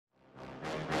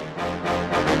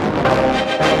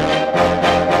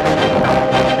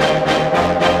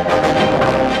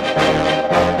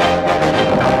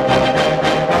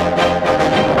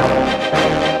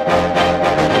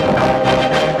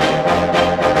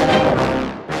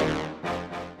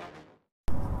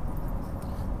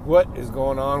What is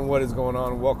going on? What is going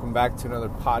on? Welcome back to another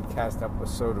podcast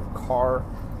episode of Car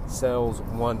Sales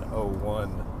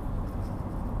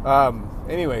 101.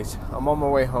 Anyways, I'm on my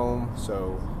way home,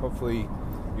 so hopefully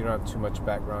you don't have too much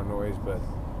background noise, but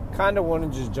kind of want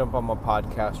to just jump on my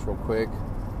podcast real quick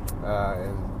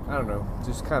and I don't know,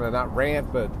 just kind of not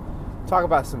rant, but talk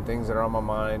about some things that are on my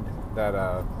mind that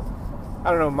I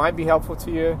don't know, might be helpful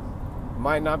to you,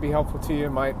 might not be helpful to you,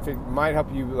 might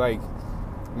help you, like,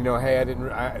 you know, hey,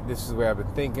 this is the way I've been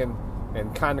thinking,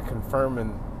 and kind of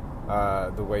confirming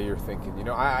the way you're thinking. You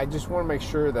know, I just want to make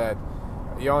sure that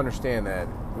y'all understand that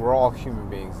we're all human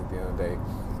beings at the end of the day.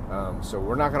 So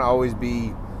we're not going to always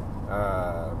be,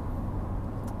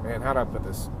 man, how do I put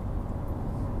this?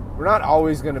 We're not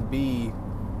always going to be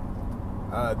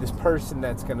this person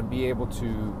that's going to be able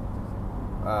to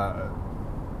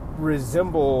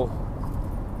resemble,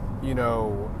 you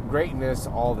know, greatness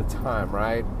all the time,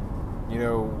 right? You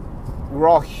know, we're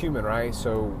all human, right?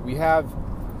 So we have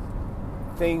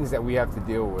things that we have to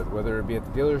deal with, whether it be at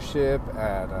the dealership,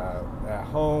 at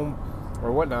home,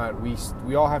 or whatnot. We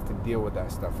all have to deal with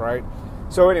that stuff, right?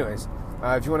 So anyways,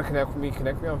 if you want to connect me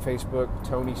on Facebook,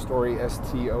 Tony Story,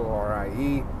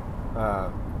 STORIE.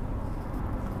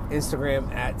 Instagram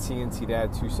at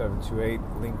TNTDad2728.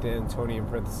 LinkedIn, Tony in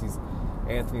parentheses,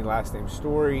 Anthony, last name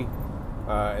Story.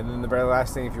 And then the very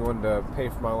last thing, if you wanted to pay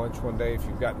for my lunch one day, if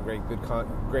you've gotten great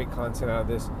content out of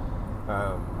this,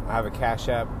 I have a Cash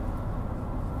App.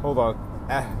 Hold on.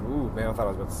 Ooh, man, I thought I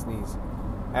was about to sneeze.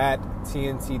 At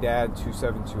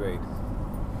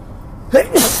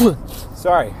TNTDad2728.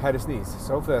 Sorry, I had to sneeze.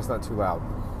 So hopefully that's not too loud.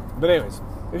 But anyways,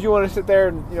 if you want to sit there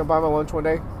and, you know, buy my lunch one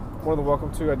day, more than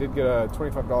welcome to. I did get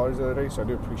 $25 the other day, so I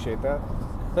do appreciate that.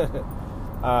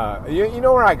 You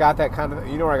know where I got that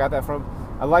you know where I got that from?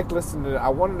 I like listening to, I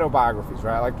want to know biographies,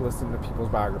 right? I like to listen to people's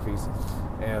biographies.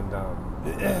 And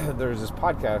there's this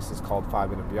podcast, it's called 5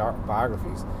 Minute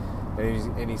Biographies.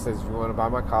 And he says, if you want to buy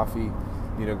my coffee,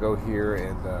 you know, go here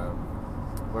and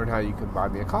learn how you can buy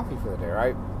me a coffee for the day,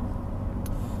 right?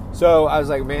 So I was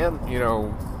like, man, you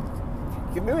know,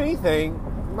 you can do anything.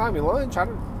 You can buy me lunch. I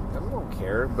don't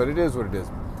care, but it is what it is.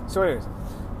 So anyways,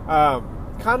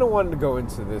 kind of wanted to go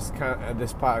into this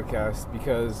podcast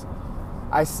because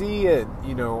I see it,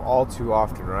 you know, all too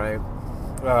often, right?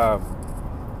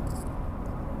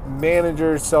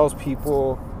 Managers,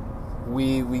 salespeople,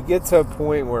 we get to a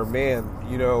point where, man,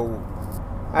 you know,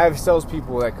 I have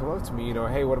salespeople that come up to me, you know,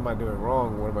 hey, what am I doing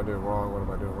wrong? What am I doing wrong? What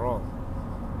am I doing wrong?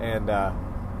 And,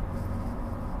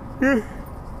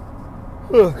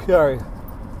 oh, sorry.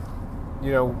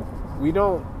 You know, we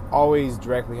don't always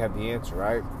directly have the answer,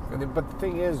 right? But the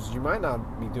thing is, you might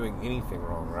not be doing anything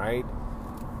wrong, right?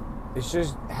 It's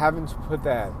just having to put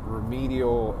that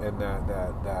remedial and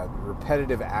that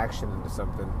repetitive action into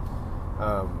something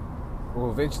will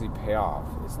eventually pay off.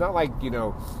 It's not like, you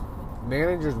know,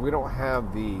 managers, we don't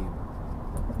have the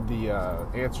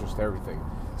answers to everything.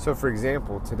 So, for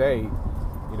example, today,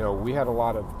 you know, we had a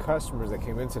lot of customers that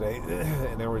came in today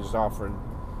and they were just offering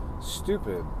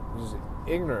stupid, just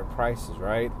ignorant prices,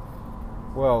 right?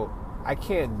 Well, I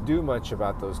can't do much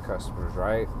about those customers,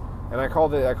 right? And I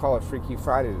call it Freaky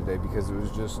Friday today because it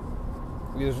was just,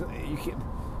 there's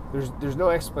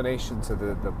no explanation to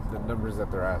the numbers that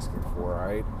they're asking for,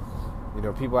 right? You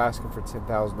know, people asking for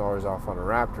 $10,000 off on a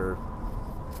Raptor,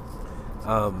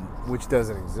 which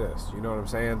doesn't exist. You know what I'm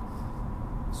saying?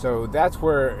 So that's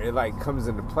where it, like, comes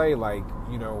into play. Like,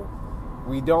 you know,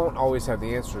 we don't always have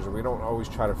the answers, and we don't always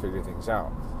try to figure things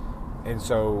out. And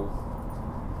so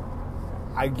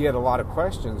I get a lot of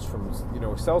questions from, you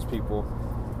know, salespeople.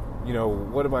 You know,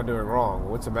 what am I doing wrong?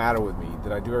 What's the matter with me?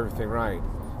 Did I do everything right?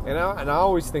 And I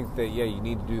always think that, yeah, you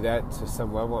need to do that to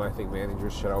some level, and I think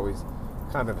managers should always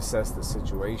kind of assess the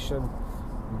situation.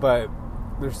 But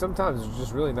there's sometimes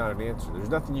just really not an answer. There's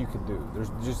nothing you can do.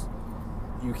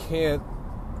 You can't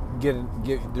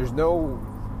there's no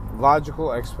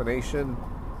logical explanation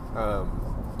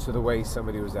to the way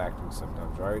somebody was acting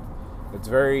sometimes, right? It's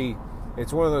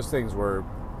one of those things where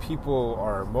people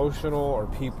are emotional, or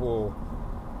people,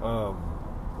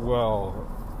 they'll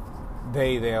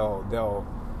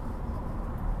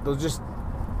just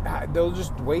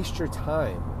waste your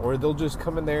time, or they'll just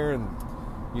come in there and,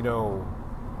 you know,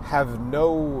 have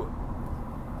no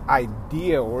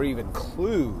idea or even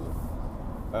clue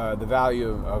the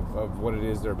value of what it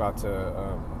is they're about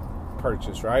to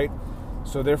purchase, right?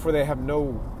 So therefore they have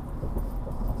no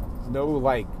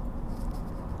like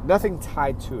nothing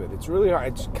tied to it. It's really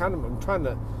hard. It's kind of, I'm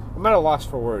at a loss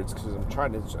for words because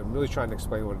I'm really trying to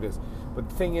explain what it is. But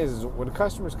the thing is when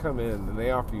customers come in and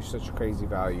they offer you such a crazy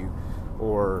value,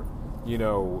 or, you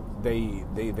know, they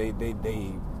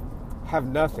have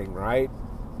nothing, right?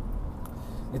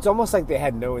 It's almost like they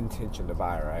had no intention to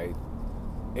buy, right?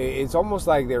 It's almost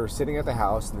like they were sitting at the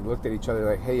house and they looked at each other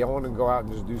like, hey, I want to go out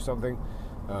and just do something.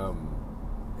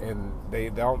 And they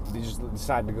just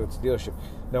decided to go to the dealership.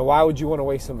 Now, why would you want to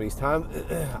waste somebody's time?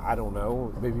 I don't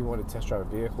know. Maybe you want to test drive a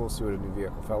vehicle, see what a new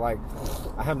vehicle felt like.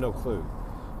 I have no clue.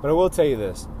 But I will tell you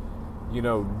this.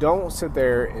 Don't sit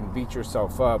there and beat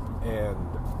yourself up and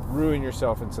ruin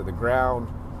yourself into the ground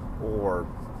or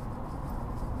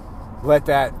let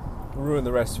that ruin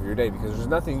the rest of your day, because there's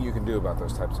nothing you can do about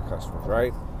those types of customers,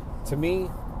 right? To me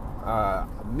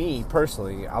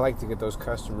personally, I like to get those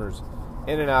customers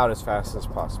in and out as fast as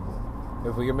possible.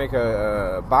 If we can make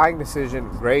a buying decision,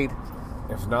 great.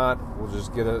 If not, we'll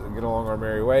just get along our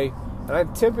merry way. And I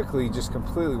typically just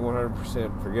completely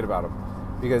 100% forget about them,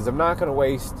 because I'm not going to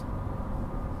waste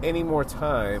any more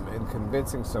time in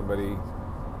convincing somebody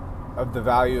of the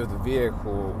value of the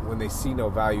vehicle when they see no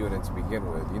value in it to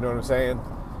begin with. You know what I'm saying?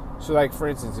 So, like, for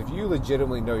instance, if you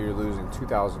legitimately know you're losing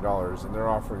 $2,000 and they're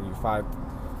offering you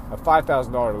a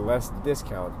 $5,000 less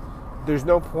discount, there's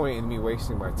no point in me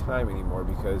wasting my time anymore,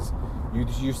 because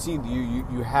you see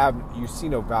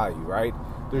no value, right?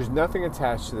 There's nothing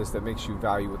attached to this that makes you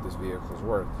value what this vehicle is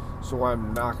worth. So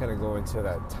I'm not going to go into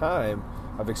that time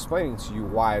of explaining to you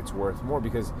why it's worth more,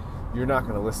 because you're not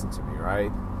going to listen to me,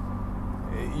 right?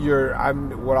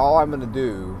 All I'm going to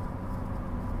do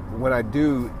when I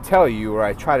do tell you, or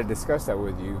I try to discuss that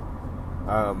with you,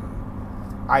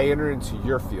 I enter into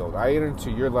your field. I enter into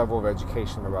your level of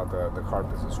education about the car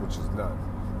business, which is none,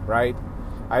 right?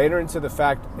 I enter into the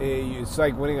fact, it's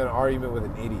like winning an argument with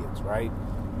an idiot, right?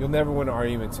 You'll never win an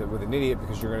argument with an idiot,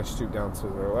 because you're going to stoop down to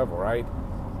their level, right?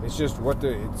 It's just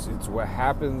it's what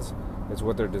happens. It's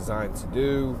what they're designed to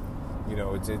do.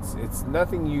 It's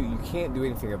nothing. You can't do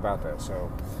anything about that. So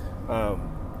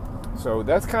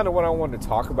that's kind of what I wanted to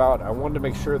talk about. I wanted to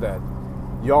make sure that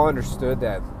y'all understood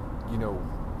that,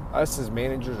 us as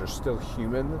managers are still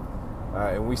human,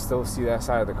 and we still see that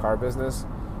side of the car business.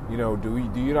 We do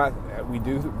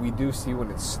see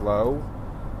when it's slow,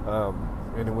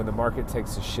 and when the market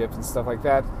takes a shift and stuff like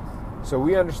that. So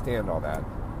we understand all that.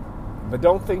 But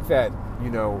don't think that,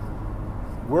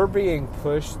 we're being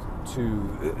pushed to,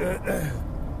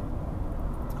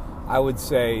 I would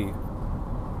say,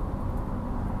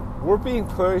 we're being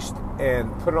pushed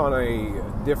and put on a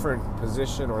different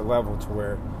position or level to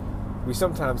where we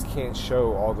sometimes can't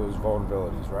show all those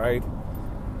vulnerabilities, right?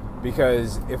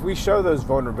 Because if we show those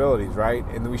vulnerabilities, right,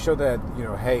 and we show that,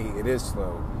 hey, it is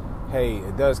slow, hey,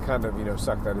 it does kind of,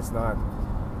 suck that it's not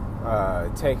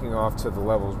taking off to the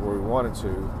levels where we want it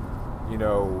to,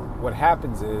 what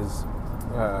happens is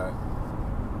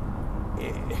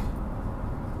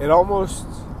it almost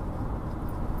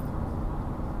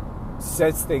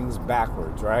sets things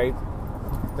backwards, right?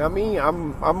 Now, me,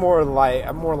 I'm more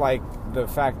like the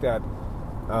fact that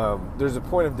there's a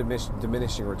point of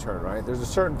diminishing return, right? There's a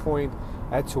certain point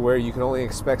to where you can only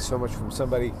expect so much from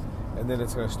somebody, and then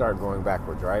it's going to start going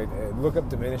backwards, right? And look up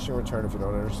diminishing return if you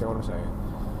don't understand what I'm saying.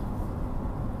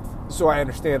 So I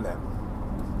understand that.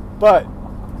 But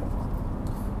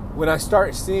when I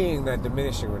start seeing that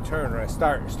diminishing return, or I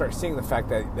start seeing the fact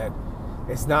that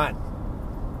it's not,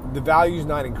 the value's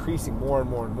not increasing more and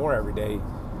more and more every day,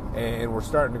 and we're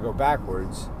starting to go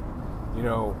backwards,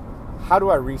 how do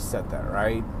I reset that,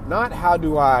 right? Not how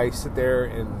do I sit there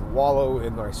and wallow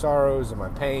in my sorrows and my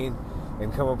pain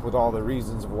and come up with all the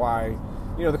reasons of why,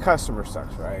 the customer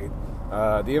sucks, right?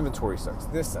 The inventory sucks,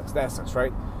 this sucks, that sucks,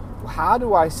 right? How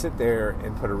do I sit there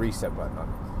and put a reset button on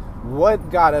it? What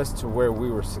got us to where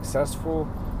we were successful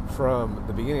from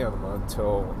the beginning of the month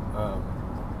till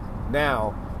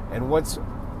now, and what's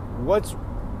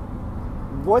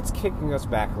kicking us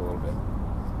back a little bit?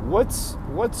 What's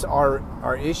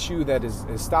our issue that is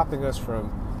stopping us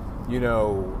from,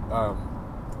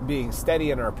 being steady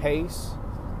in our pace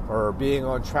or being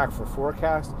on track for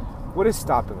forecast? What is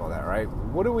stopping all that, right?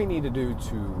 What do we need to do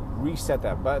to reset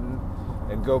that button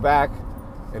and go back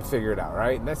and figure it out,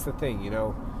 right? And that's the thing,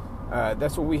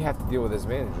 that's what we have to deal with as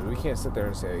managers. We can't sit there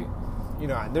and say,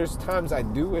 there's times I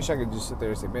do wish I could just sit there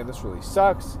and say, man, this really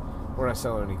sucks. We're not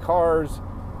selling any cars,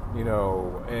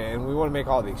 and we want to make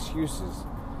all the excuses.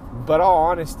 But all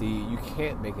honesty, you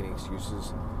can't make any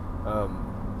excuses.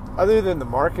 Other than the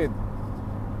market,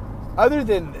 other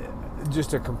than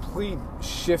just a complete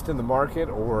shift in the market,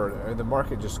 or the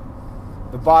market just,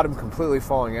 the bottom completely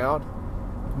falling out,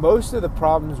 most of the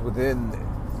problems within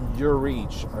your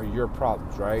reach are your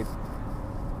problems, right?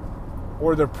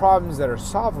 Or they're problems that are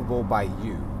solvable by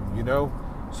you,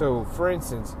 So, for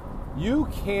instance, you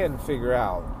can figure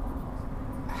out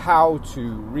how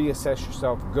to reassess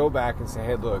yourself, go back and say,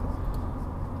 hey, look,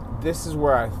 this is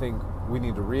where I think we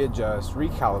need to readjust,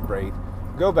 recalibrate,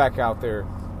 go back out there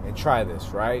and try this,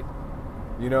 right?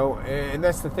 And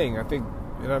that's the thing. I think,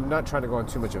 and I'm not trying to go on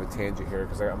too much of a tangent here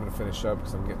because I'm going to finish up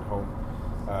because I'm getting home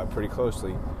pretty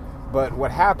closely. But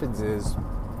what happens is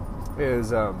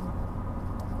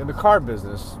in the car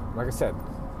business, like I said,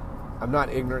 I'm not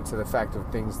ignorant to the fact of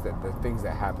the things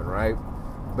that happen, right?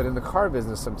 But in the car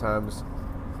business, sometimes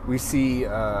we see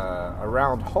a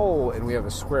round hole and we have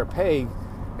a square peg,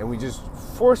 and we just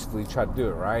forcefully try to do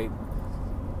it, right?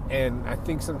 And I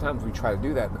think sometimes we try to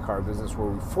do that in the car business, where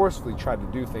we forcefully try to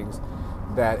do things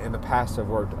that in the past have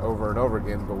worked over and over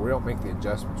again, but we don't make the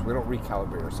adjustments. We don't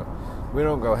recalibrate ourselves. We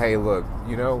don't go, hey, look,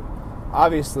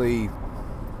 obviously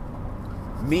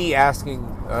me asking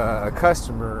a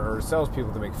customer or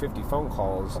salespeople to make 50 phone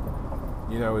calls,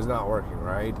 is not working,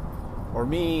 right? Or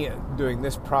me doing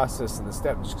this process and the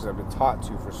steps just because I've been taught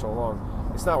to for so long,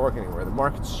 it's not working anywhere. The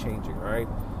market's changing, right?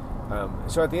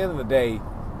 So at the end of the day,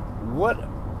 what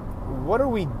are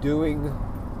we doing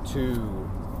to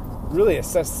really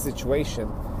assess the situation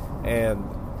and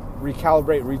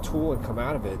recalibrate, retool, and come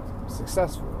out of it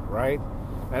successful, right?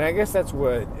 And I guess that's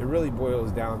what it really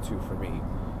boils down to for me.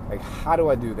 Like, how do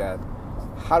I do that?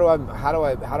 How do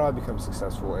I become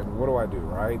successful, and what do I do,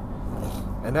 right?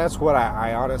 And that's what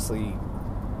I honestly,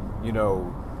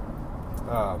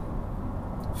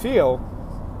 feel,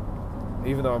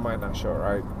 even though I might not show it,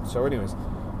 right? So anyways,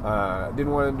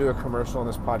 didn't want to do a commercial on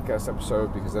this podcast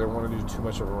episode because I didn't want to do too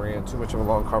much of a rant, too much of a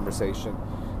long conversation.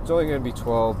 It's only going to be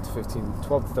 12 to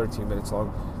 13 minutes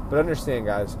long. But understand,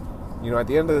 guys, at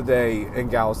the end of the day, and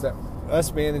gals, that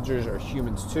us managers are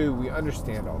humans too. We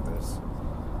understand all this.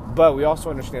 But we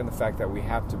also understand the fact that we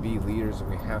have to be leaders,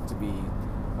 and we have to be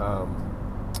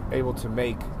able to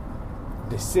make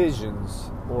decisions,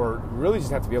 or really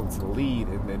just have to be able to lead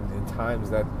in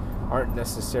times that aren't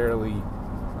necessarily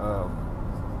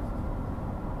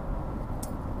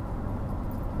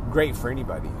great for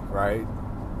anybody, right?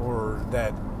 Or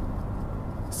that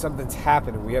something's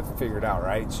happened and we have to figure it out,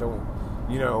 right? So,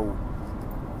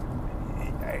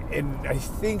 and I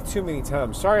think too many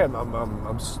times, sorry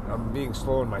I'm being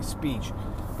slow in my speech,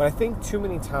 but I think too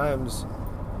many times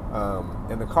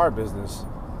in the car business,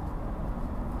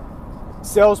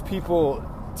 salespeople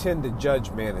tend to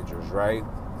judge managers, right?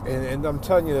 And I'm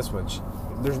telling you this much,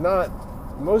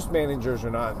 most managers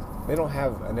they don't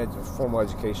have a formal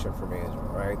education for management,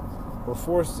 right? We're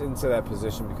forced into that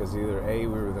position because either A,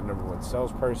 we were the number one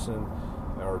salesperson,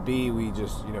 or B, we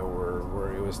just, it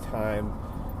was time,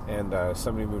 and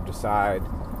somebody moved aside,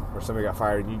 or somebody got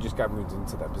fired, and you just got moved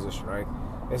into that position, right?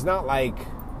 It's not like,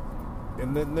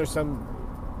 and then there's some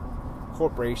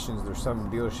corporations, there's some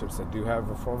dealerships that do have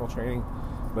a formal training,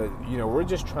 but, we're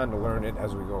just trying to learn it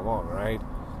as we go along, right?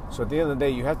 So at the end of the day,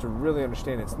 you have to really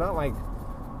understand, it's not like,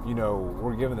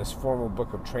 we're given this formal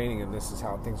book of training and this is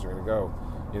how things are going to go.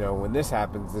 When this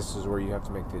happens, this is where you have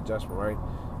to make the adjustment, right?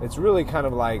 It's really kind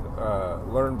of like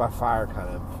learn by fire kind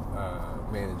of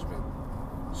management.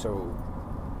 So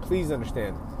please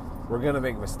understand, we're going to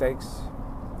make mistakes,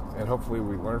 and hopefully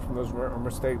we learn from those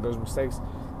mistakes,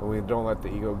 and we don't let the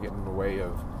ego get in the way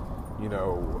of,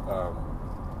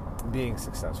 being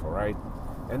successful, right?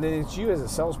 And then it's you as a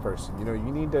salesperson.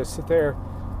 You need to sit there.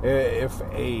 If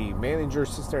a manager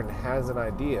sits there and has an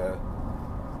idea,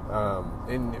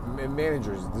 and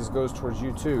managers, this goes towards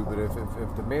you too, but if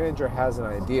the manager has an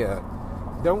idea,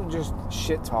 don't just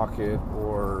shit talk it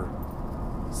or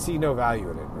see no value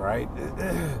in it, right?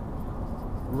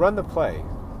 Run the play.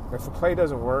 If the play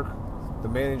doesn't work, the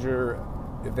manager,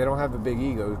 if they don't have a big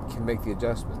ego, can make the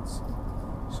adjustments.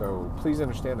 So please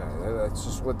understand that. That's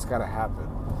just what's got to happen.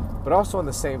 But also on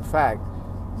the same fact,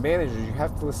 managers, you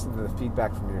have to listen to the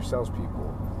feedback from your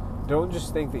salespeople. Don't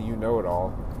just think that you know it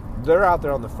all. They're out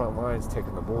there on the front lines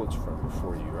taking the bullets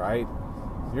for you, right?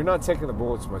 You're not taking the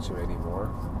bullets much of it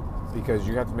anymore because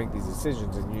you have to make these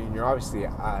decisions, and you're obviously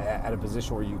at a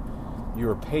position where you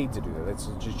are paid to do that. That's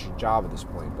just your job at this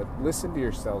point. But listen to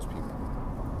your salespeople.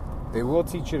 They will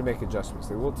teach you to make adjustments.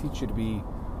 They will teach you to be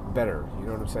better. You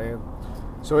know what I'm saying?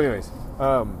 So anyways,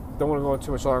 don't want to go on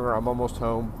too much longer. I'm almost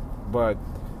home. But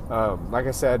like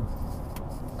I said,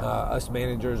 us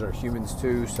managers are humans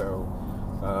too. So,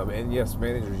 and yes,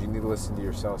 managers, you need to listen to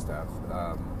your sales staff.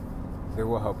 They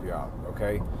will help you out,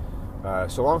 okay?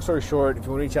 So long story short, if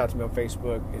you want to reach out to me on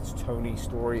Facebook, it's Tony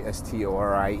Story,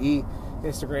 Storie.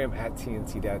 Instagram at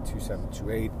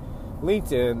TNTDad2728.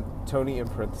 LinkedIn, Tony in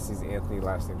parentheses Anthony,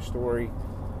 last name Story.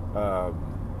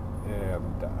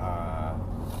 And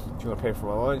if you want to pay for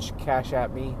my lunch, cash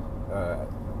at me.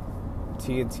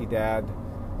 TNTDad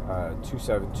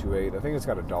 2728. I think it's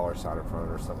got a dollar sign in front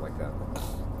or something like that.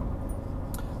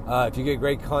 If you get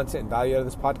great content and value out of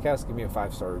this podcast, give me a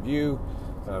 5-star review.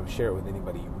 Share it with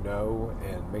anybody you know,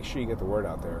 and make sure you get the word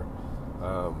out there.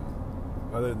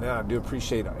 Other than that, I do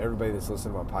appreciate everybody that's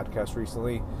listened to my podcast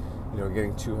recently.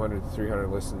 Getting 200 to 300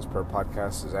 listens per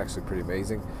podcast is actually pretty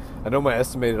amazing. I know my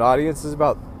estimated audience is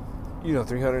about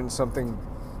 300 and something,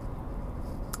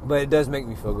 but it does make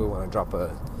me feel good when I drop an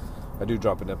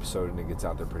episode and it gets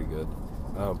out there pretty good.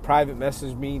 Private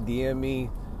message me, DM me,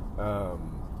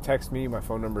 text me. My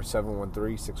phone number is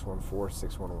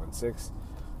 713-614-6116.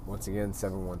 Once again,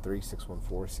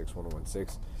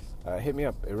 713-614-6116. Hit me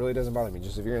up. It really doesn't bother me.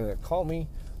 Just if you're going to call me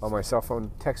on my cell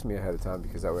phone, text me ahead of time,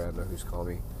 because that way I know who's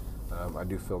calling me. I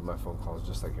do field my phone calls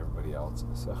just like everybody else.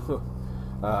 So,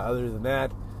 other than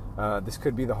that, this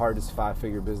could be the hardest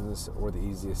 5-figure business or the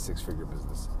easiest 6-figure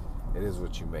business. It is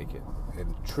what you make it.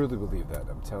 And truly believe that.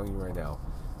 I'm telling you right now,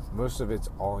 most of it's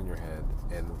all in your head,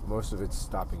 and most of it's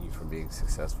stopping you from being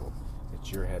successful. It's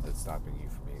your head that's stopping you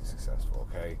from being successful,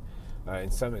 okay?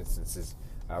 In some instances,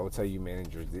 I will tell you,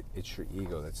 manager, it's your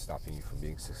ego that's stopping you from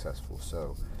being successful.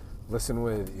 So listen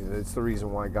it's the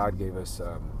reason why God gave us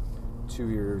 2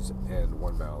 ears and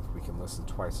 1 mouth. We can listen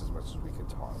twice as much as we can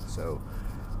talk. So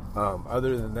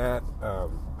other than that,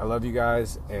 I love you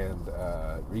guys, and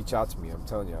reach out to me. I'm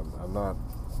telling you,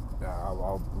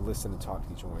 I'll listen and talk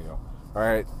to each one of y'all. All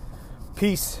right.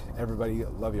 Peace, everybody.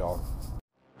 Love y'all.